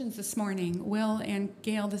musicians this morning. Will and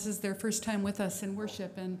Gail, this is their first time with us in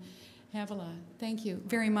worship, and Havilah, thank you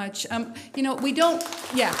very much. You know, we don't,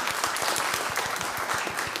 yeah.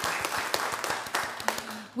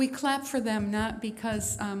 We clap for them not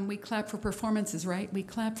because we clap for performances, right? We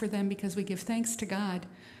clap for them because we give thanks to God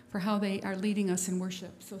for how they are leading us in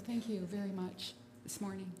worship. So thank you very much this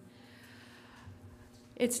morning.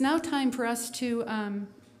 It's now time for us to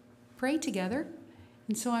pray together.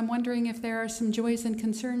 And so I'm wondering if there are some joys and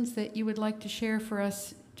concerns that you would like to share for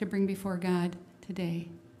us to bring before God today.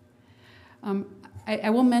 I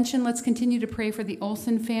will mention, let's continue to pray for the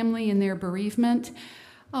Olson family and their bereavement.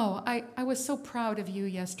 Oh, I was so proud of you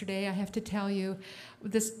yesterday, I have to tell you.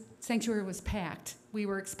 This sanctuary was packed. We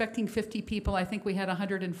were expecting 50 people. I think we had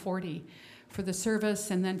 140 for the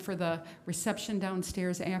service and then for the reception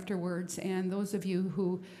downstairs afterwards. And those of you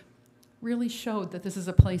who really showed that this is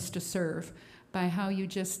a place to serve by how you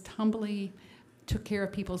just humbly took care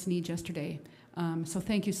of people's needs yesterday. So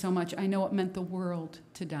thank you so much. I know it meant the world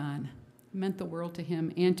to Don. It meant the world to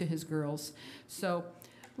him and to his girls. So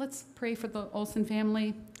let's pray for the Olson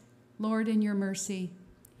family. Lord, in your mercy,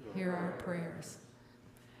 hear our prayers.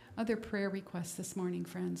 Other prayer requests this morning,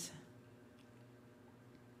 friends.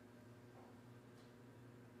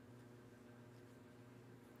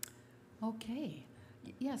 Okay.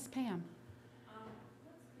 Yes, Pam. Let's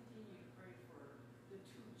continue to pray for the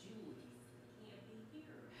two Julies that can't be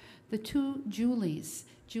here. The two Julies,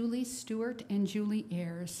 Julie Stewart and Julie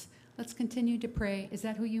Ayers. Let's continue to pray. Is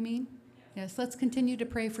that who you mean? Yes, let's continue to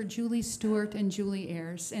pray for Julie Stewart and Julie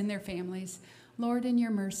Ayers and their families. Lord, in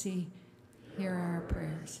your mercy, hear our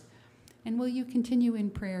prayers. And will you continue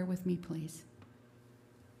in prayer with me, please?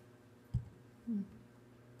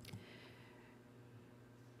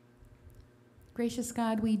 Gracious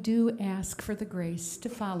God, we do ask for the grace to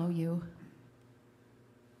follow you.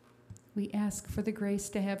 We ask for the grace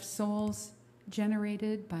to have souls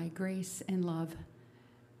generated by grace and love.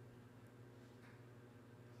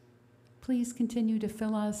 Please continue to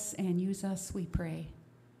fill us and use us, we pray.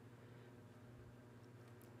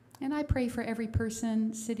 And I pray for every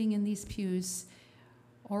person sitting in these pews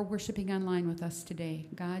or worshiping online with us today.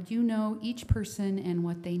 God, you know each person and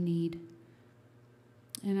what they need.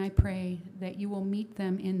 And I pray that you will meet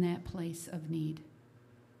them in that place of need.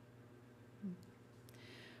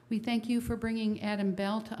 We thank you for bringing Adam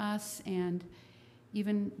Bell to us, and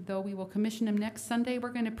even though we will commission him next Sunday, we're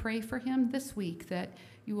going to pray for him this week that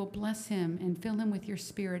you will bless him and fill him with your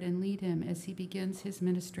spirit and lead him as he begins his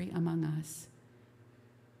ministry among us.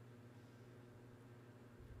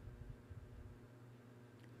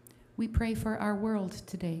 We pray for our world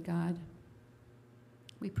today, God.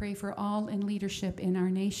 We pray for all in leadership in our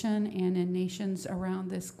nation and in nations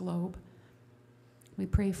around this globe. We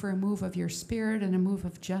pray for a move of your spirit and a move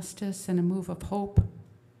of justice and a move of hope.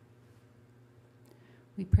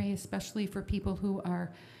 We pray especially for people who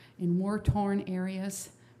are in war-torn areas,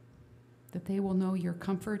 that they will know your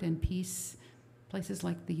comfort and peace, places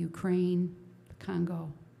like the Ukraine, the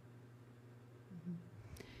Congo.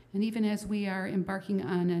 And even as we are embarking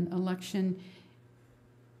on an election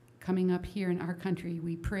coming up here in our country,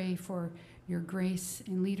 we pray for your grace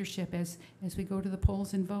and leadership as we go to the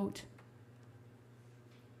polls and vote.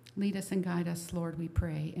 Lead us and guide us, Lord, we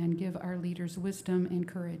pray, and give our leaders wisdom and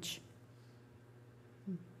courage.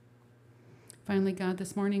 Finally, God,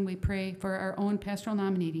 this morning we pray for our own pastoral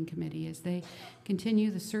nominating committee as they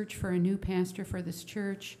continue the search for a new pastor for this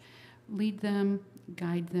church. Lead them,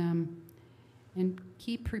 guide them, and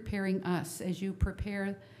keep preparing us as you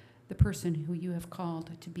prepare the person who you have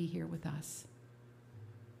called to be here with us.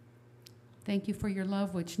 Thank you for your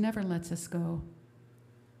love, which never lets us go,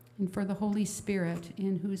 and for the Holy Spirit,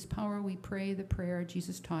 in whose power we pray the prayer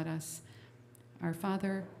Jesus taught us. Our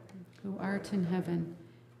Father, who art in heaven,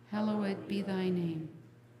 hallowed be thy name.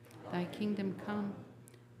 Thy kingdom come,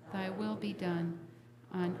 thy will be done,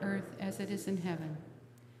 on earth as it is in heaven.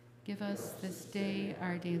 Give us this day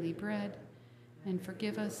our daily bread, and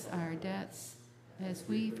forgive us our debts, as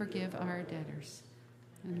we forgive our debtors.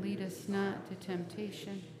 And lead us not to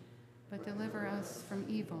temptation, but deliver us from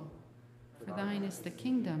evil. For thine is the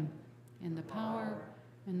kingdom, and the power,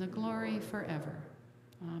 and the glory forever.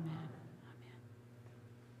 Amen.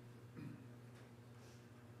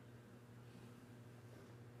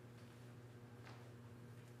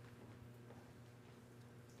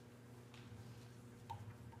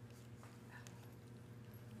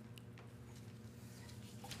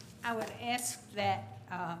 I would ask that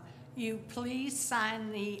you please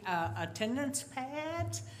sign the attendance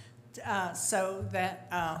pads so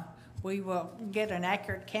that we will get an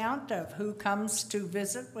accurate count of who comes to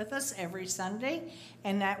visit with us every Sunday,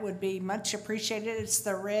 and that would be much appreciated. It's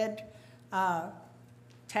the red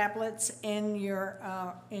tablets in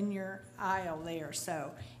your aisle there,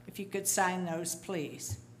 so if you could sign those,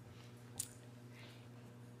 please.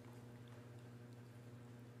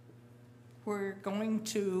 We're going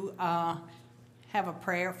to have a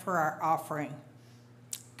prayer for our offering.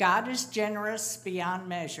 God is generous beyond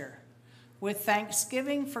measure. With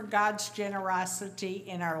thanksgiving for God's generosity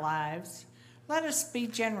in our lives, let us be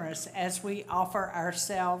generous as we offer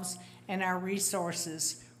ourselves and our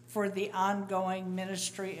resources for the ongoing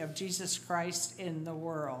ministry of Jesus Christ in the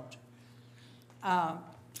world.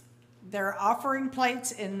 There are offering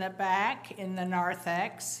plates in the back in the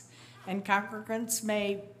narthex, and congregants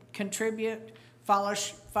may contribute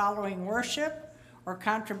following worship, or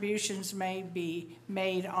contributions may be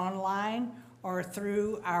made online or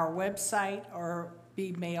through our website or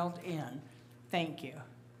be mailed in. Thank you.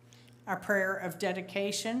 Our prayer of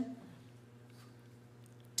dedication.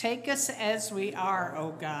 Take us as we are,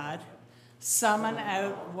 O God. Summon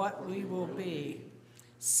out what we will be.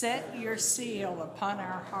 Set your seal upon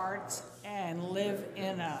our hearts and live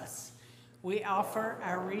in us. We offer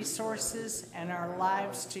our resources and our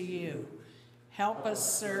lives to you. Help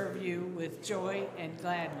us serve you with joy and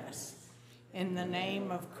gladness. In the name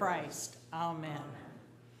of Christ, amen.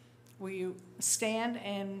 Will you stand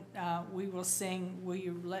and we will sing, Will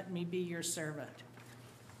You Let Me Be Your Servant?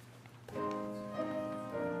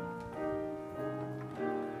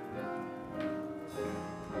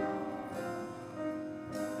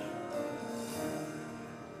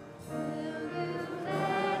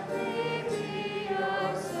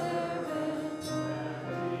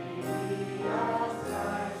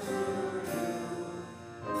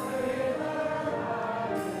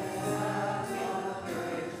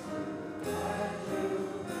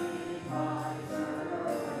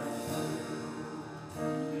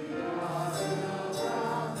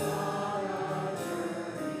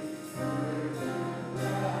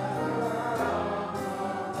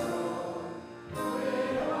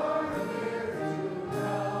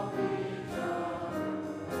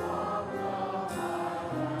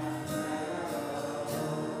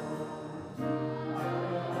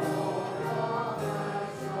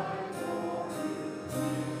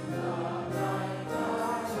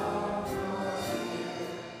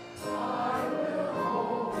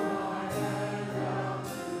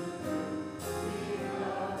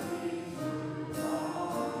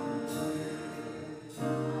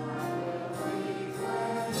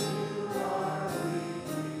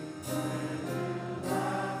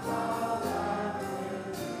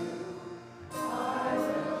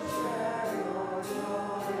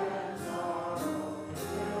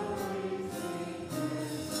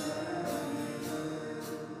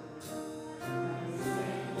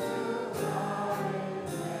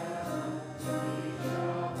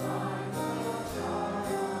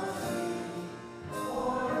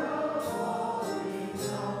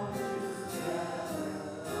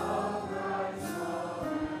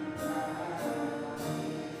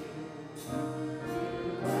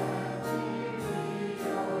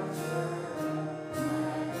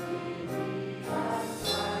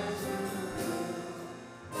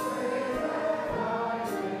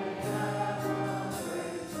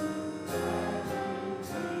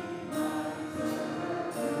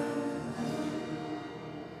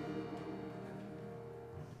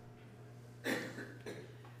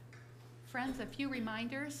 Friends, a few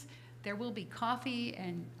reminders. There will be coffee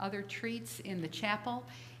and other treats in the chapel.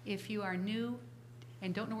 If you are new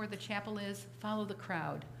and don't know where the chapel is, follow the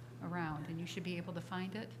crowd around and you should be able to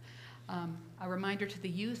find it. A reminder to the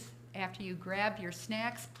youth, after you grab your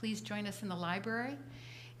snacks, please join us in the library.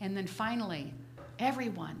 And then finally,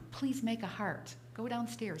 everyone, please make a heart. Go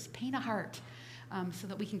downstairs, paint a heart so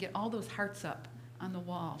that we can get all those hearts up on the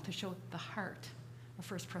wall to show the heart of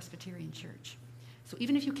First Presbyterian Church. So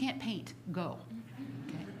even if you can't paint, go.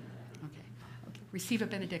 Okay? Okay. Receive a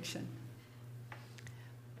benediction.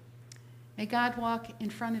 May God walk in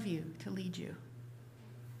front of you to lead you.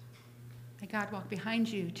 May God walk behind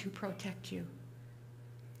you to protect you.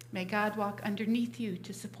 May God walk underneath you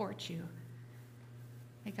to support you.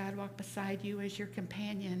 May God walk beside you as your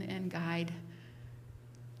companion and guide.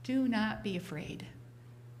 Do not be afraid.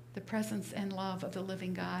 The presence and love of the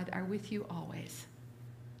living God are with you always.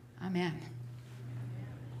 Amen.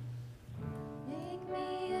 Make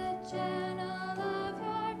me a channel of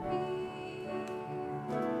your peace.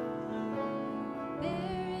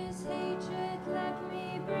 There is hatred, let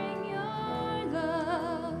me bring your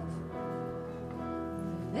love.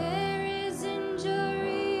 There is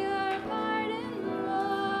injury or pardon,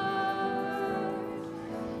 Lord.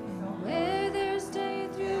 And where there's day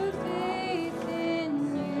through faith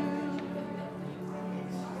in you.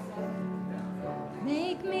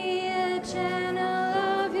 Make me a channel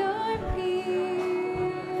of your peace.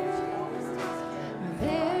 Where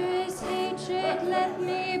there is hatred, let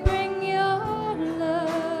me bring your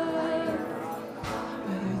love.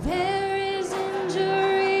 Where there is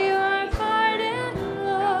injury or pardon,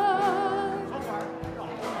 Lord.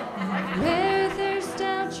 And where there's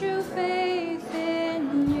doubt, true faith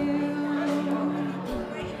in you.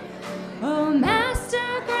 Oh,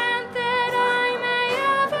 Master, grant that I may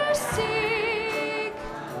ever seek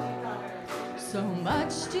so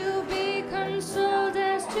much to be consoled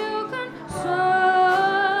as to console,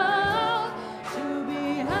 to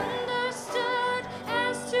be understood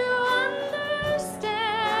as to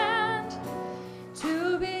understand,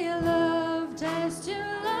 to be loved as to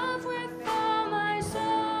love with all my soul.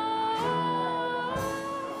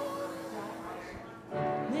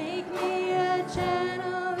 Make me a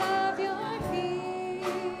channel of your peace.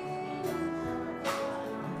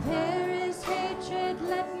 There is hatred,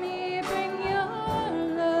 let me bring your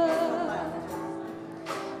love.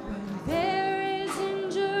 Where there is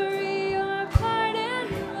injury or pardon,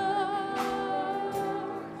 Lord.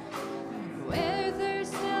 Where there's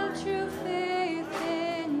still true faith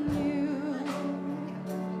in you.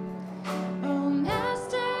 Oh,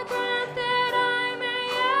 Master, grant that I may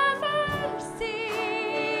ever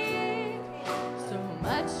seek so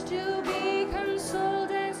much to be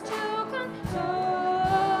consoled as to console,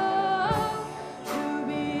 to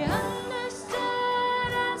be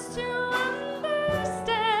understood as to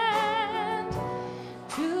understand,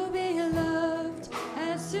 to be loved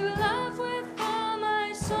as to love with all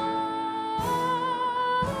my soul.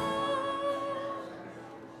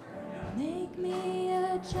 Make me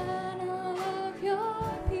a channel of your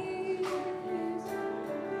peace.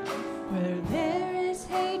 Where there is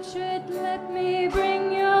hatred, let me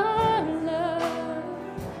bring your love.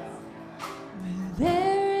 Where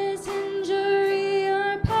there is injury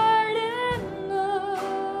or pardon, Lord.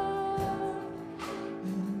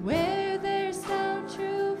 And where there's no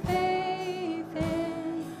true faith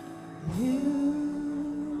in you.